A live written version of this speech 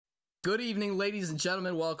Good evening, ladies and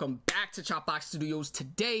gentlemen. Welcome back to Chopbox Studios.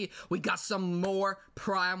 Today, we got some more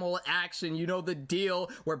Primal action. You know the deal.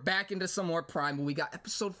 We're back into some more Primal. We got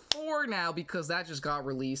episode 4 now because that just got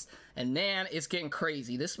released. And man, it's getting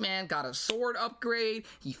crazy. This man got a sword upgrade.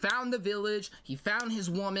 He found the village. He found his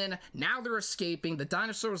woman. Now they're escaping. The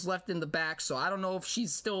dinosaur was left in the back, so I don't know if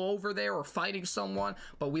she's still over there or fighting someone.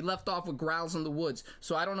 But we left off with growls in the woods.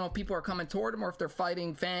 So I don't know if people are coming toward him or if they're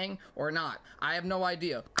fighting Fang or not. I have no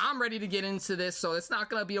idea. I'm ready to get into this, so it's not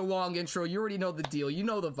gonna be a long intro. You already know the deal. You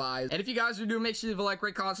know the vibes. And if you guys are new, make sure you leave a like,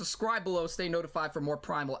 rate, comment, subscribe below, stay notified for more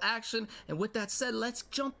Primal action. And with that said, let's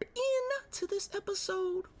jump in to this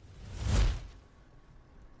episode.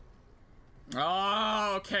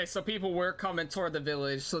 Oh, okay, so people were coming toward the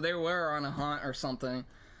village, so they were on a hunt or something.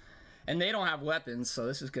 And they don't have weapons, so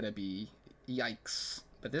this is gonna be yikes.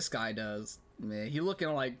 But this guy does. Man, he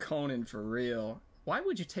looking like Conan for real. Why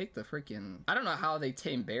would you take the freaking... I don't know how they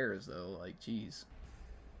tame bears, though. Like, jeez.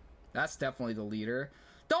 That's definitely the leader.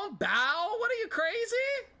 Don't bow! What are you, crazy?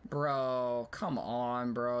 Bro, come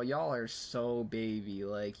on, bro. Y'all are so baby.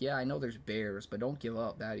 Like, yeah, I know there's bears, but don't give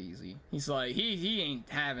up that easy. He's like, he ain't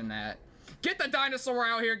having that. Get the dinosaur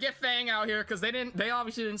out here. Get Fang out here, because they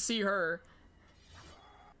obviously didn't see her.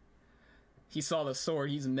 He saw the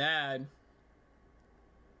sword. He's mad.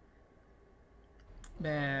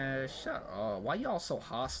 Man, shut up. Why y'all so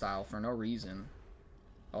hostile for no reason?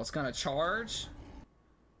 Oh, it's gonna charge?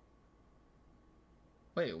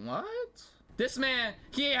 Wait, what? This man,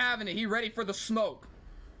 he ain't having it. He ready for the smoke.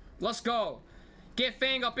 Let's go. Get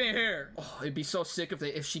Fang up in here. Oh, it'd be so sick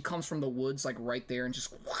if she comes from the woods, like right there and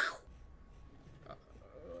just wow.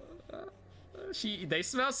 They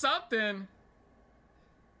smell something.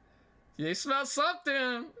 They smell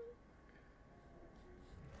something.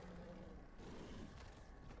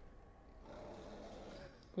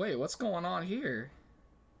 Wait, what's going on here?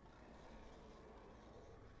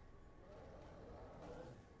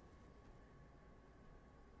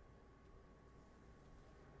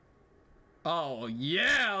 Oh,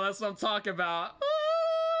 yeah, that's what I'm talking about.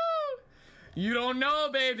 Ooh! You don't know,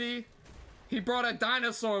 baby. He brought a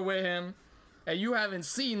dinosaur with him, and you haven't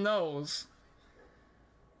seen those.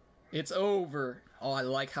 It's over. Oh, I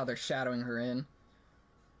like how they're shadowing her in.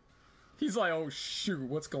 He's like, oh, shoot,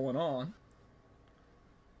 what's going on?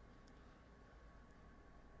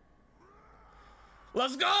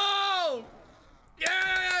 Let's go!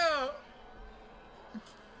 Yeah!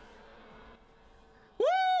 Woo!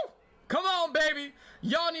 Come on, baby!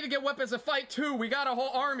 Y'all need to get weapons to fight too. We got a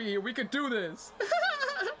whole army here. We could do this.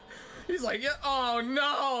 He's like, yeah. Oh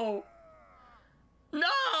no!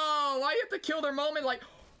 No! Why you have to kill their moment? Like,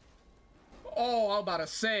 oh, I'm about to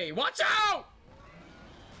say, watch out!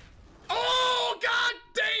 Oh, god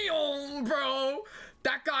damn, bro!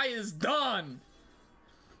 That guy is done.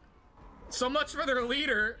 So much for their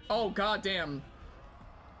leader. Oh, goddamn.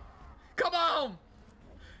 Come on.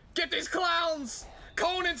 Get these clowns.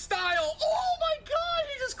 Conan style. Oh, my God.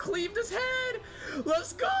 He just cleaved his head.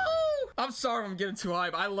 Let's go. I'm sorry I'm getting too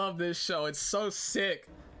hype. I love this show. It's so sick.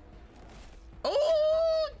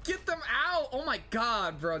 Oh, get them out. Oh, my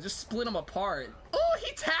God, bro. Just split them apart. Oh,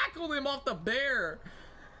 he tackled him off the bear.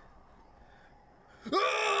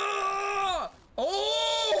 Ah!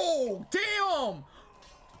 Oh, damn.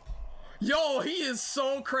 Yo, he is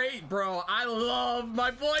so great, bro. I love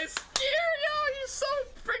my boy Skier. Yo, he's so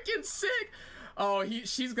freaking sick. Oh,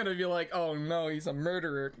 she's gonna be like, oh no, he's a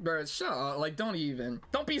murderer. Bro, shut up. Like, don't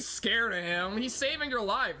be scared of him. He's saving your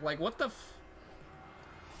life. Like, what the f...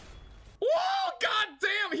 Whoa,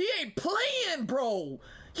 goddamn, he ain't playing, bro.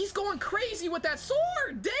 He's going crazy with that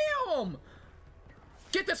sword. Damn.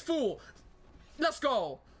 Get this fool. Let's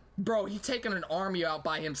go. Bro, he's taking an army out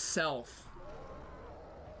by himself.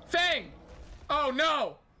 Fang! Oh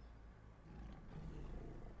no!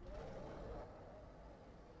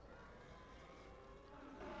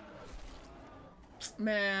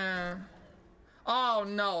 Man. Oh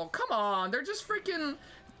no, come on. They're just freaking...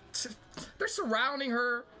 They're surrounding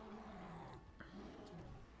her.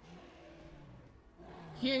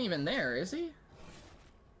 He ain't even there, is he?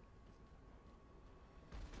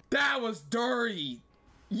 That was dirty.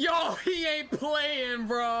 Yo, he ain't playing,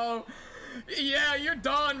 bro. Yeah, you're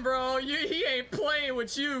done, bro. He ain't playing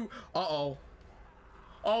with you. Uh-oh.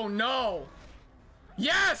 Oh, no.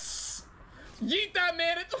 Yes! Yeet that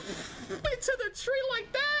man into the tree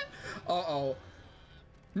like that. Uh-oh.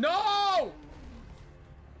 No!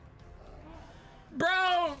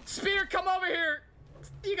 Bro! Spear, come over here.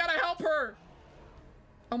 You gotta help her.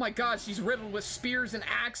 Oh, my God. She's riddled with spears and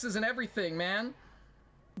axes and everything, man.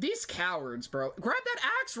 These cowards, bro. Grab that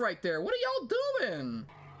axe right there. What are y'all doing?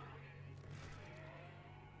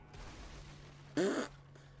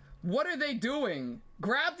 What are they doing?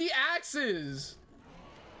 Grab the axes!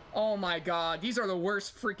 Oh my god, these are the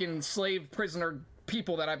worst freaking slave prisoner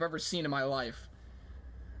people that I've ever seen in my life.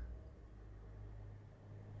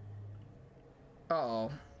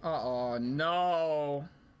 Uh-oh. Uh-oh, no.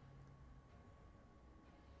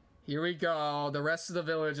 Here we go. The rest of the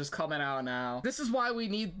village is coming out now. This is why we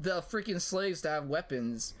need the freaking slaves to have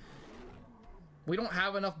weapons. We don't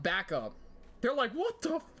have enough backup. They're like, what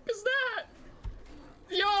the f is that?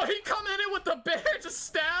 Yo, he coming in with the bear, just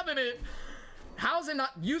stabbing it. How's it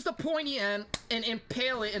not? Use the pointy end and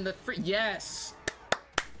impale it in the yes.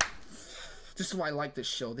 This is why I like this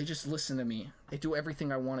show. They just listen to me. They do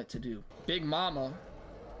everything I want it to do. Big Mama.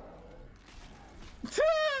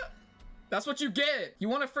 That's what you get. You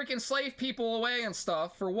want to freaking slave people away and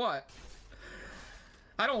stuff for what?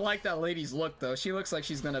 I don't like that lady's look though. She looks like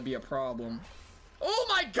she's gonna be a problem. Oh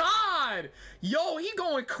my god! Yo, he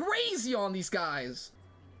going crazy on these guys.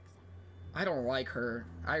 I don't like her.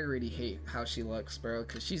 I really hate how she looks, bro,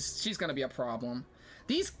 because she's gonna be a problem.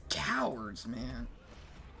 These cowards, man.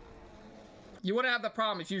 You wouldn't have the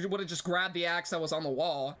problem if you would have just grabbed the axe that was on the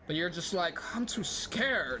wall, but you're just like, I'm too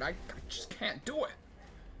scared. I just can't do it.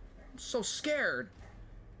 I'm so scared.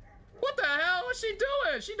 What the hell is she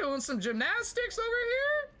doing? She doing some gymnastics over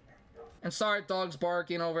here? I'm sorry, dogs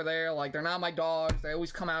barking over there. Like, they're not my dogs. They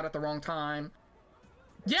always come out at the wrong time.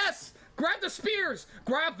 Yes! Grab the spears!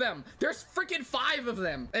 Grab them! There's freaking 5 of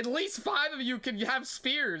them! At least 5 of you can have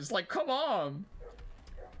spears. Like, come on.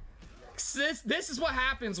 This is what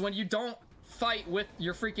happens when you don't fight with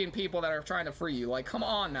your freaking people that are trying to free you. Like, come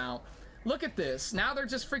on now. Look at this. Now they're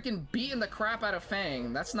just freaking beating the crap out of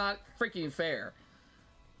Fang. That's not freaking fair.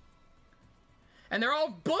 And they're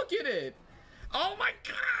all booking it. Oh my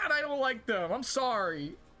god, I don't like them. I'm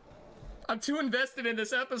sorry. I'm too invested in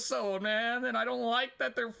this episode, man, and I don't like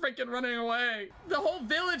that they're freaking running away. The whole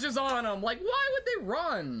village is on them. Like, why would they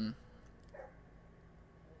run?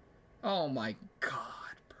 Oh my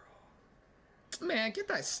god, bro. Man, get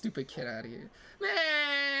that stupid kid out of here.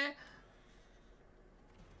 Man.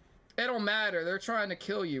 It don't matter. They're trying to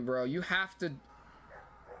kill you, bro. You have to...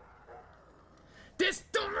 This...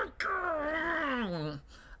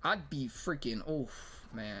 I'd be freaking... Oof,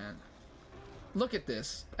 man. Look at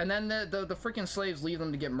this. And then the freaking slaves leave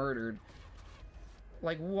them to get murdered.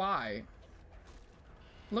 Like, why?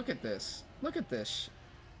 Look at this. Look at this.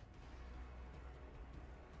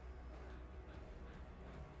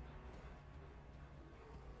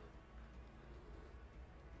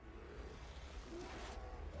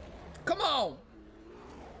 Come on!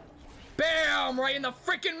 Bam! Right in the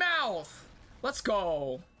freaking mouth! Let's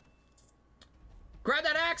go. Grab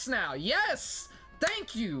that axe now. Yes!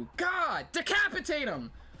 Thank you! God! Decapitate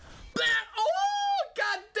him! Bam! Oh!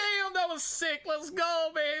 God damn! That was sick! Let's go,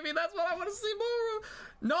 baby! That's what I want to see more of!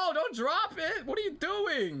 No, don't drop it! What are you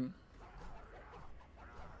doing?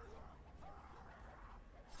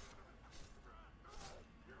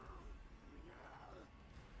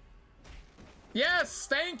 Yes!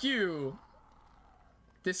 Thank you!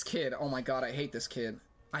 This kid. Oh my god, I hate this kid.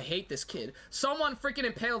 I hate this kid. Someone freaking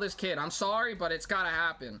impale this kid. I'm sorry, but it's gotta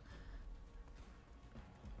happen.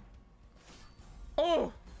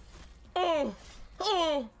 Oh! Oh!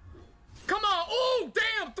 Oh! Come on! Oh!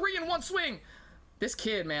 Damn! 3 in 1 swing! This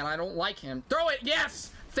kid, man, I don't like him. Throw it!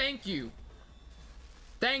 Yes! Thank you.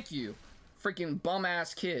 Thank you. Freaking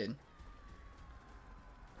bum-ass kid.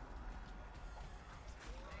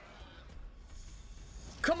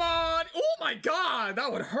 Come on! Oh my god!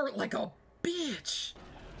 That would hurt like a bitch!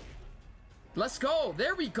 Let's go!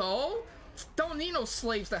 There we go! Don't need no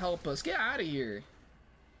slaves to help us. Get out of here.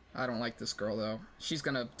 I don't like this girl, though. She's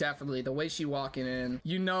gonna definitely... The way she walking in,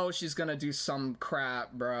 you know she's gonna do some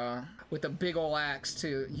crap, bruh. With a big ol' axe,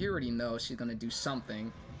 too. You already know she's gonna do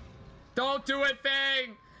something. Don't do it,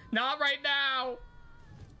 Fang! Not right now!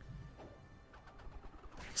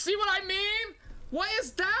 See what I mean? What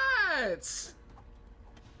is that?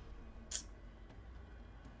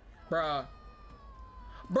 Bruh.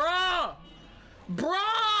 Bruh!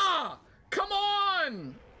 Bruh! Come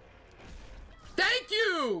on! Thank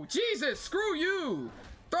you! Jesus, screw you!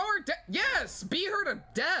 Throw her yes! Beat her to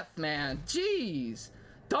death, man. Jeez.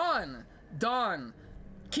 Done. Done.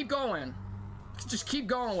 Keep going. Just keep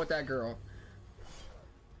going with that girl.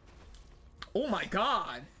 Oh my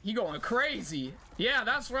god. He going crazy. Yeah,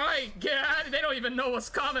 that's right. Yeah, they don't even know what's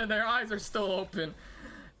coming. Their eyes are still open.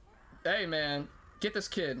 Hey, man. Get this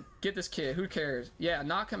kid. Get this kid. Who cares? Yeah,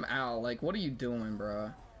 knock him out. Like, what are you doing,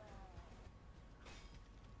 bruh?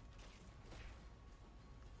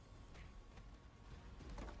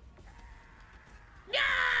 Yeah!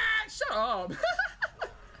 Shut up!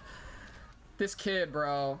 This kid,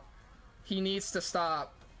 bro. He needs to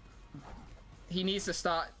stop. He needs to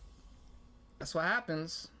stop. That's what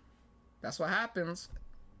happens. That's what happens.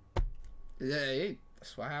 Yeah,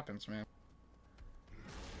 that's what happens, man.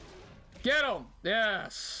 Get him!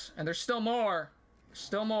 Yes! And there's still more.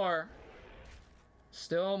 Still more.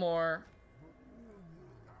 Still more.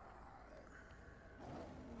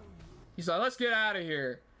 He's like, let's get out of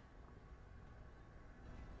here.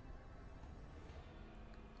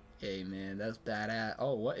 Hey, man, that's badass.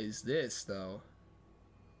 Oh, what is this, though?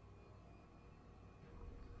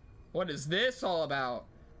 What is this all about?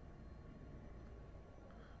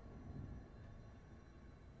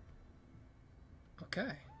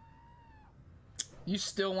 Okay. You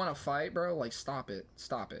still want to fight, bro? Like, stop it.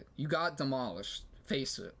 Stop it. You got demolished.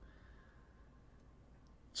 Face it.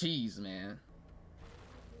 Jeez, man.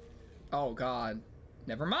 Oh, God.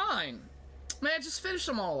 Never mind. Man, just finish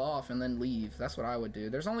them all off and then leave. That's what I would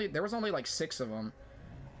do. There was only like 6 of them.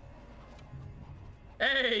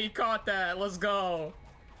 Hey, he caught that. Let's go.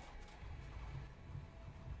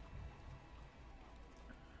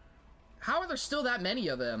 How are there still that many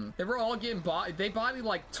of them? They were all getting bought. They bodied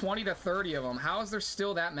like 20 to 30 of them. How is there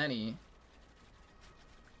still that many?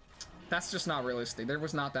 That's just not realistic. There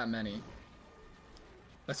was not that many.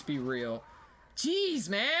 Let's be real. Jeez,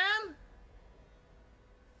 man.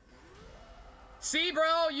 See,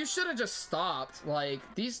 bro, you should have just stopped. Like,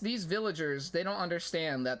 these villagers, they don't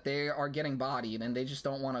understand that they are getting bodied and they just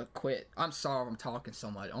don't want to quit. I'm sorry I'm talking so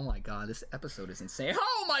much. Oh my god, this episode is insane.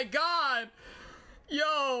 Oh my god!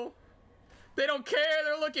 Yo! They don't care.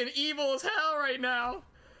 They're looking evil as hell right now.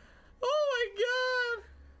 Oh my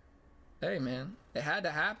god! Hey, man. It had to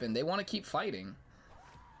happen. They want to keep fighting.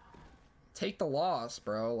 Take the loss,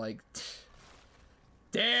 bro. Like,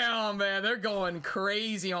 damn, man. They're going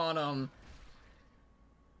crazy on them.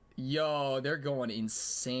 Yo, they're going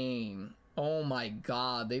insane. Oh my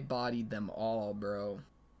god, they bodied them all, bro.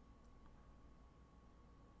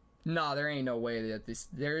 Nah, there ain't no way that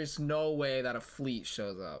there is no way that a fleet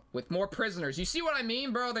shows up with more prisoners. You see what I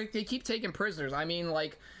mean, bro? They keep taking prisoners. I mean,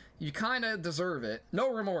 like, you kind of deserve it.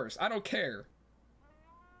 No remorse. I don't care.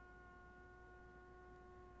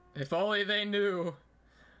 If only they knew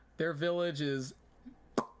their village is...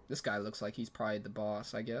 This guy looks like he's probably the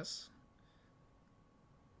boss, I guess.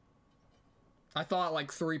 I thought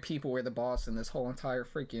like 3 people were the boss in this whole entire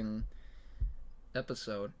freaking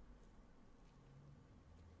episode.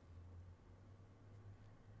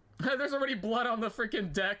 There's already blood on the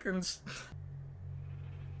freaking deck and...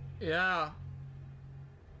 Yeah.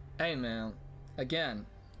 Hey, man. Again,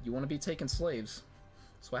 you want to be taking slaves.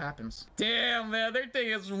 That's what happens. Damn, man. Their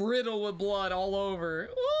thing is riddled with blood all over.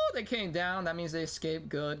 Ooh, they came down. That means they escaped.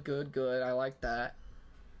 Good, good, good. I like that.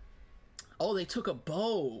 Oh, they took a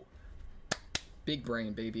bow. Big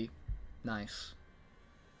brain, baby. Nice.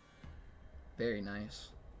 Very nice.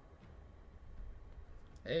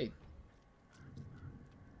 Hey.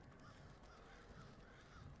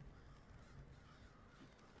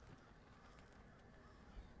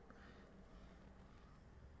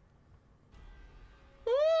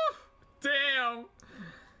 Woo! Damn.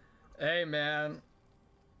 Hey, man.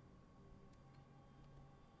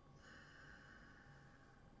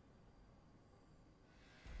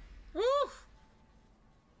 Woo!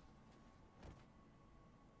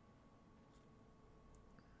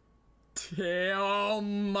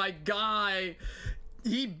 Damn, my guy.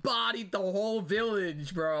 He bodied the whole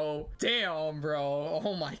village, bro. Damn, bro.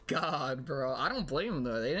 Oh my god, bro. I don't blame them,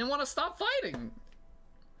 though. They didn't want to stop fighting.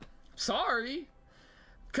 Sorry.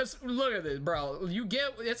 Because, look at this, bro. You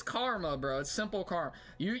get... It's karma, bro. It's simple karma.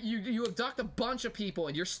 You abduct a bunch of people,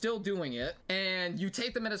 and you're still doing it. And you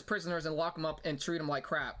take them in as prisoners and lock them up and treat them like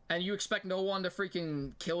crap. And you expect no one to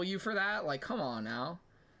freaking kill you for that? Like, come on now.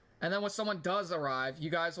 And then when someone does arrive,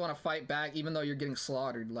 you guys want to fight back even though you're getting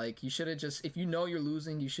slaughtered. Like, you should have just... If you know you're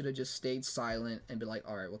losing, you should have just stayed silent and be like,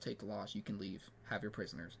 alright, we'll take the loss. You can leave. Have your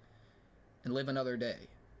prisoners. And live another day.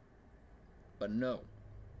 But no.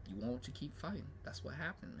 You want to keep fighting. That's what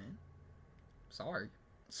happened, man. Sorry.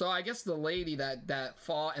 So I guess the lady that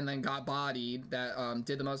fought and then got bodied, that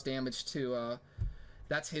did the most damage to,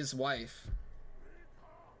 that's his wife.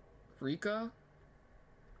 Rikka?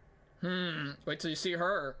 Wait till you see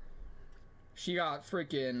her. She got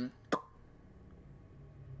freaking...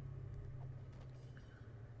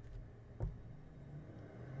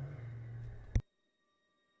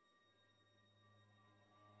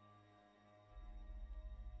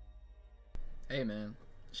 Hey, man.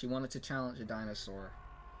 She wanted to challenge a dinosaur.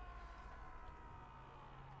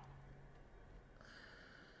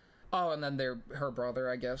 Oh, and then her brother,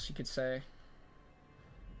 I guess you could say.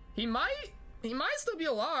 He might... He might still be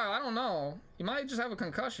alive. I don't know. He might just have a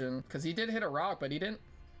concussion because he did hit a rock, but he didn't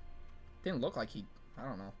look like he. I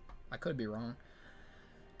don't know. I could be wrong.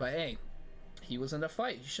 But hey, he was in the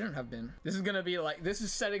fight. He shouldn't have been. This is gonna be like, this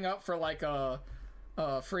is setting up for like a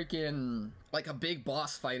freaking, like a big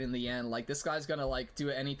boss fight in the end. Like this guy's gonna like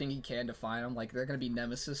do anything he can to find him. Like they're gonna be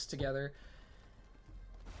nemesis together.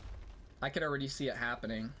 I could already see it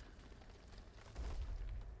happening.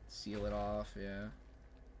 Seal it off, yeah.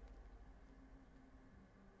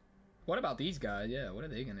 What about these guys? Yeah, what are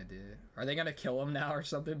they gonna do? Are they gonna kill him now or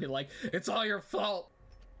something? Be like, it's all your fault.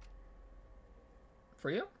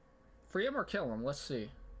 Free him? Free him or kill him? Let's see.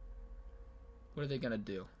 What are they gonna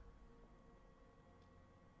do?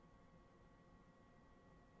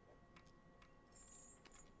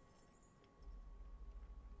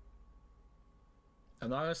 I'm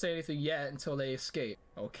not gonna say anything yet until they escape.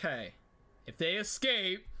 Okay. If they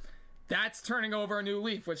escape, that's turning over a new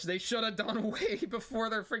leaf, which they should have done way before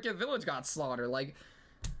their freaking village got slaughtered. Like,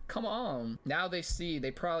 come on. Now they see,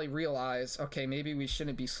 they probably realize, okay, maybe we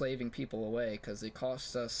shouldn't be slaving people away because it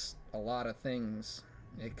costs us a lot of things.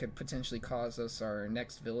 It could potentially cause us our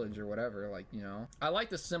next village or whatever, like, you know. I like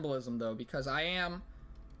the symbolism, though, because I am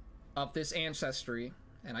of this ancestry,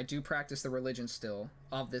 and I do practice the religion still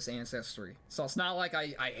of this ancestry. So it's not like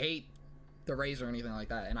I hate the race or anything like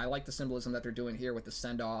that, and I like the symbolism that they're doing here with the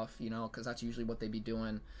send-off, you know, because that's usually what they be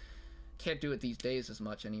doing. Can't do it these days as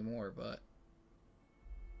much anymore, but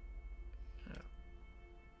yeah.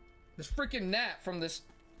 This freaking gnat from this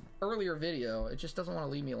earlier video, it just doesn't want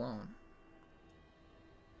to leave me alone.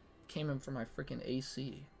 Came in for my freaking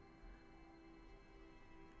AC.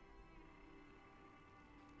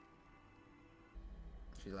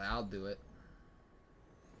 She's like, I'll do it.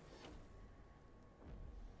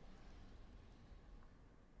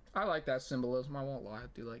 I like that symbolism, I won't lie, I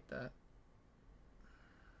do like that.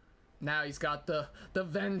 Now he's got the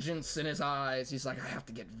vengeance in his eyes. He's like, I have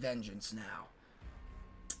to get vengeance now.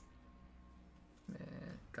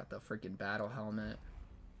 Man, got the freaking battle helmet.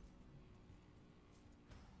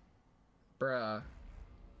 Bruh.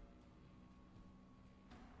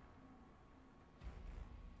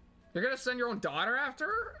 You're gonna send your own daughter after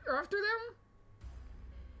them?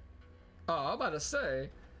 Oh, I'm about to say.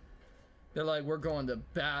 They're like, we're going to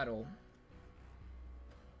battle.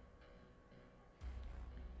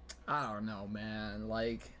 I don't know, man.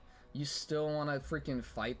 Like, you still want to freaking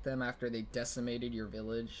fight them after they decimated your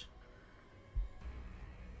village?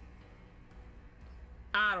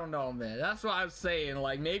 I don't know, man. That's what I'm saying.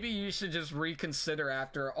 Like, maybe you should just reconsider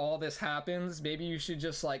after all this happens. Maybe you should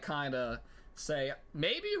just, like, kind of say,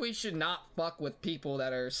 maybe we should not fuck with people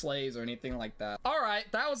that are slaves or anything like that. Alright,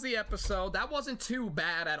 that was the episode. That wasn't too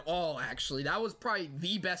bad at all, actually. That was probably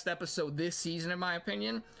the best episode this season, in my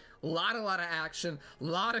opinion. A lot of action, a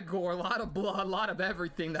lot of gore, a lot of blood, a lot of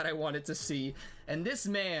everything that I wanted to see. And this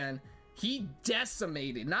man, he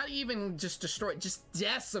decimated, not even just destroyed, just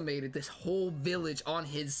decimated this whole village on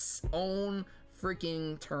his own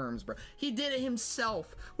freaking terms, bro. He did it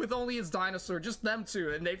himself with only his dinosaur, just them two,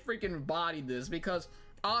 and they freaking bodied this because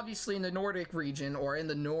obviously in the Nordic region or in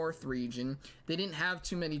the North region, they didn't have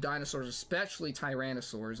too many dinosaurs, especially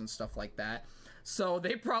tyrannosaurs and stuff like that. So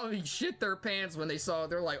they probably shit their pants when they saw it.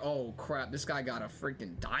 They're like, oh crap, this guy got a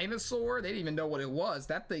freaking dinosaur? They didn't even know what it was.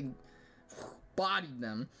 That thing bodied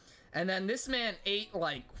them. And then this man ate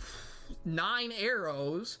like 9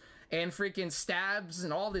 arrows and freaking stabs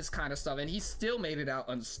and all this kind of stuff, and he still made it out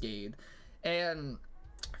unscathed. And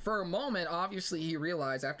for a moment, obviously, he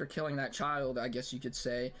realized after killing that child, I guess you could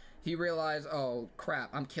say, he realized, oh crap,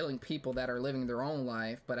 I'm killing people that are living their own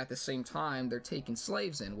life, but at the same time, they're taking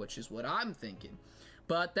slaves in, which is what I'm thinking.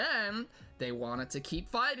 But then, they wanted to keep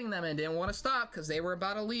fighting them and didn't want to stop because they were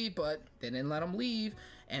about to leave, but they didn't let them leave,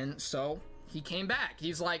 and so he came back.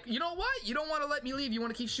 He's like, you know what? You don't want to let me leave. You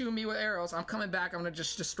want to keep shooting me with arrows. I'm coming back. I'm going to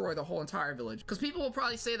just destroy the whole entire village. Because people will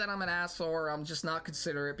probably say that I'm an asshole or I'm just not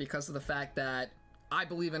considerate because of the fact that I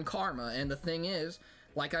believe in karma. And the thing is,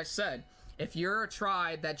 like I said, if you're a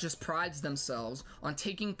tribe that just prides themselves on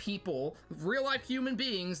taking people, real-life human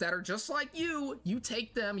beings that are just like you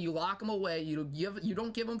take them, you lock them away, you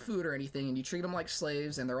don't give them food or anything, and you treat them like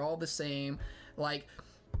slaves, and they're all the same, like,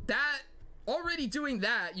 that... Already doing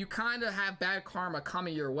that, you kind of have bad karma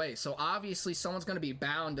coming your way. So obviously someone's going to be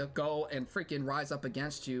bound to go and freaking rise up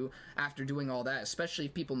against you after doing all that, especially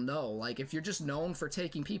if people know. Like, if you're just known for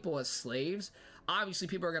taking people as slaves, obviously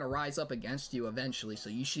people are going to rise up against you eventually. So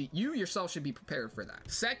you yourself should be prepared for that.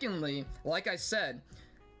 Secondly, like I said,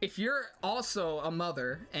 if you're also a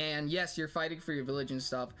mother, and yes, you're fighting for your village and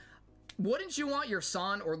stuff, wouldn't you want your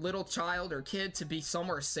son or little child or kid to be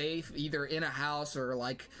somewhere safe, either in a house or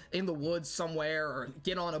like in the woods somewhere, or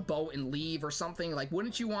get on a boat and leave or something? Like,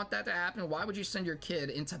 wouldn't you want that to happen? Why would you send your kid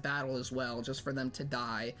into battle as well, just for them to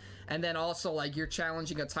die? And then also, like, you're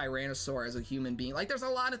challenging a tyrannosaur as a human being. Like, there's a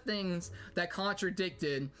lot of things that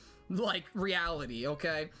contradicted, like, reality,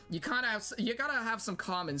 okay? You gotta have some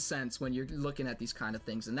common sense when you're looking at these kind of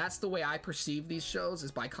things, and that's the way I perceive these shows,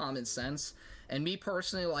 is by common sense. And me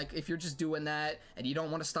personally, like, if you're just doing that and you don't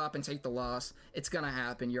want to stop and take the loss, it's gonna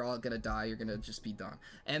happen. You're all gonna die. You're gonna just be done.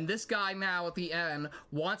 And this guy now at the end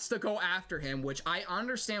wants to go after him, which I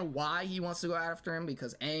understand why he wants to go after him,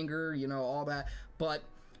 because anger, you know, all that. But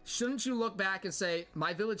shouldn't you look back and say,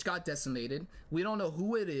 my village got decimated, we don't know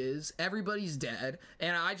who it is, everybody's dead,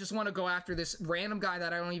 and I just want to go after this random guy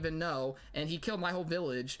that I don't even know, and he killed my whole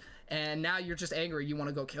village, and now you're just angry, you want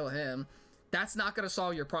to go kill him? That's not going to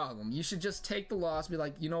solve your problem. You should just take the loss, be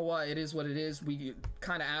like, you know what, it is what it is. We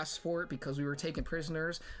kind of asked for it because we were taking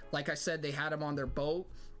prisoners. Like I said, they had him on their boat,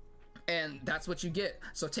 and that's what you get.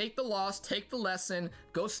 So take the loss, take the lesson,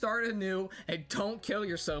 go start anew, and don't kill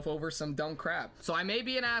yourself over some dumb crap. So I may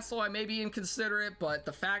be an asshole, I may be inconsiderate, but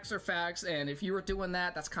the facts are facts, and if you were doing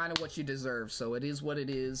that, that's kind of what you deserve. So it is what it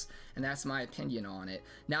is, and that's my opinion on it.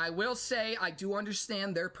 Now, I will say, I do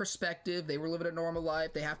understand their perspective. They were living a normal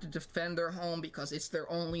life. They have to defend their home because it's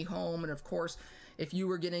their only home, and of course, if you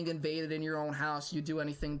were getting invaded in your own house, you'd do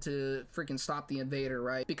anything to freaking stop the invader,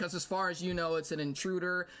 right? Because as far as you know, it's an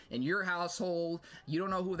intruder in your household. You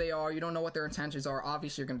don't know who they are. You don't know what their intentions are.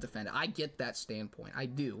 Obviously, you're going to defend it. I get that standpoint. I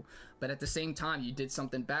do. But at the same time, you did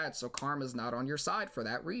something bad, so karma's not on your side for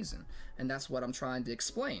that reason. And that's what I'm trying to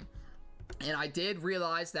explain. And I did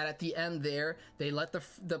realize that at the end there, they let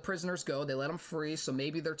the prisoners go. They let them free, so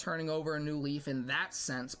maybe they're turning over a new leaf in that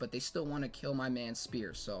sense, but they still want to kill my man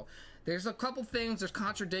Spear. So there's a couple things, there's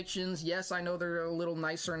contradictions. Yes, I know they're a little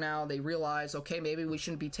nicer now. They realize, okay, maybe we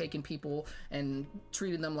shouldn't be taking people and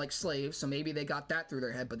treating them like slaves, so maybe they got that through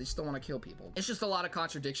their head, but they still want to kill people. It's just a lot of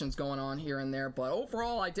contradictions going on here and there, but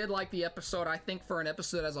overall, I did like the episode. I think for an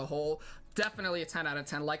episode as a whole, definitely a 10 out of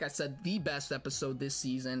 10. Like I said, the best episode this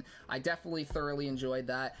season. I definitely thoroughly enjoyed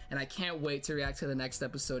that, and I can't wait to react to the next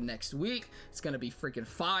episode next week. It's gonna be freaking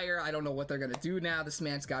fire. I don't know what they're gonna do now. This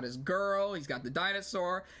man's got his girl, he's got the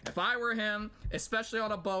dinosaur. If I were him, especially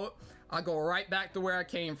on a boat, I'll go right back to where I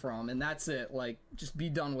came from, and that's it. Like, just be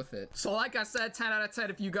done with it. So like I said, 10 out of 10.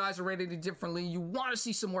 If you guys are rated it differently, you want to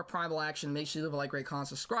see some more Primal action, make sure you leave a like, rate, comment,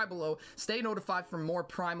 subscribe below. Stay notified for more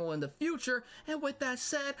Primal in the future. And with that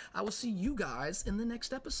said, I will see you guys in the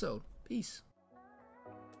next episode. Peace.